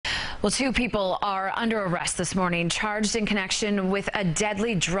Well, two people are under arrest this morning, charged in connection with a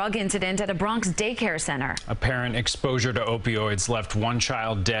deadly drug incident at a Bronx daycare center. Apparent exposure to opioids left one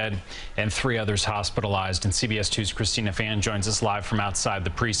child dead and 3 others hospitalized. And CBS 2's Christina joins us live from outside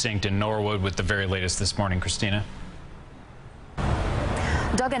the precinct in Norwood with the very latest this morning. Christina.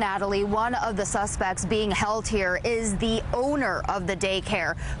 Doug and Natalie, one of the suspects being held here is the owner of the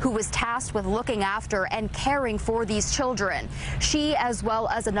daycare, who was tasked with looking after and caring for these children. She, as well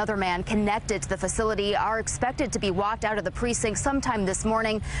as another man connected to the facility, are expected to be walked out of the precinct sometime this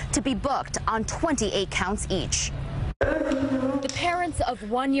morning to be booked on 28 counts each. The parents of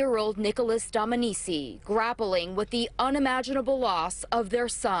 1-year-old Nicholas Dominici grappling with the unimaginable loss of their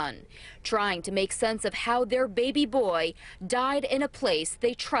son, trying to make sense of how their baby boy died in a place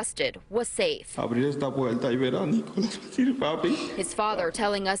they trusted was safe. His father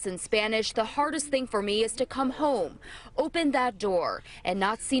telling us in Spanish, "The hardest thing for me is to come home, open that door, and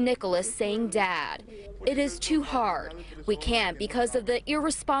not see Nicholas saying dad. It is too hard. We can't because of the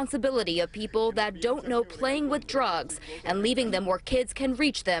irresponsibility of people that don't know playing with drugs and leaving them where kids can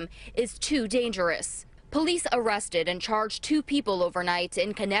reach them is too dangerous." Police arrested and charged 2 people overnight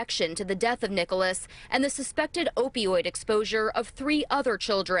in connection to the death of Nicholas and the suspected opioid exposure of 3 other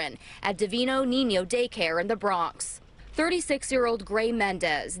children at Divino Niño Daycare in the Bronx. 36-year-old Grei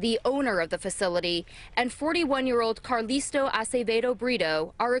Mendez, the owner of the facility, and 41-year-old Carlisto Acevedo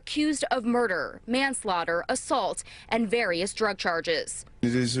Brito are accused of murder, manslaughter, assault, and various drug charges.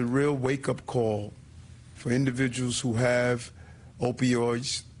 It is a real wake-up call for individuals who have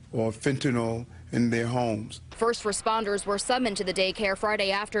opioids or fentanyl in their homes. First responders were summoned to the daycare Friday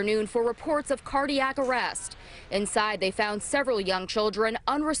afternoon for reports of cardiac arrest. Inside, they found several young children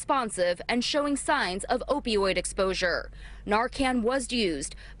unresponsive and showing signs of opioid exposure. Narcan was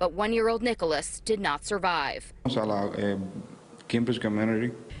used, but 1-year-old Nicholas did not survive.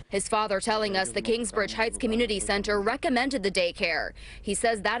 His father telling us the Kingsbridge Heights Community Center recommended the daycare. He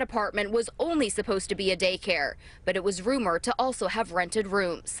says that apartment was only supposed to be a daycare, but it was rumored to also have rented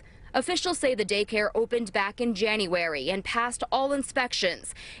rooms. Officials say the daycare opened back in January and passed all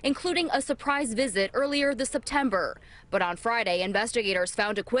inspections, including a surprise visit earlier this September. But on Friday, investigators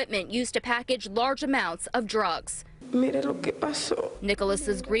found equipment used to package large amounts of drugs.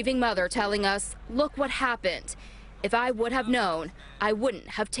 Nicholas's grieving mother telling us, "Look what happened. If I would have known, I wouldn't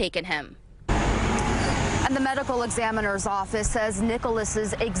have taken him." And the medical examiner's office says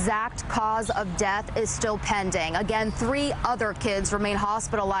Nicholas's exact cause of death is still pending. Again, 3 other kids remain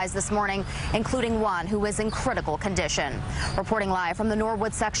hospitalized this morning, including one who is in critical condition. Reporting live from the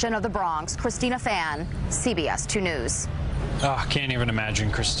Norwood section of the Bronx, Christina, CBS 2 News. Can't even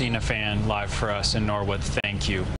imagine. Christina live for us in Norwood. Thank you.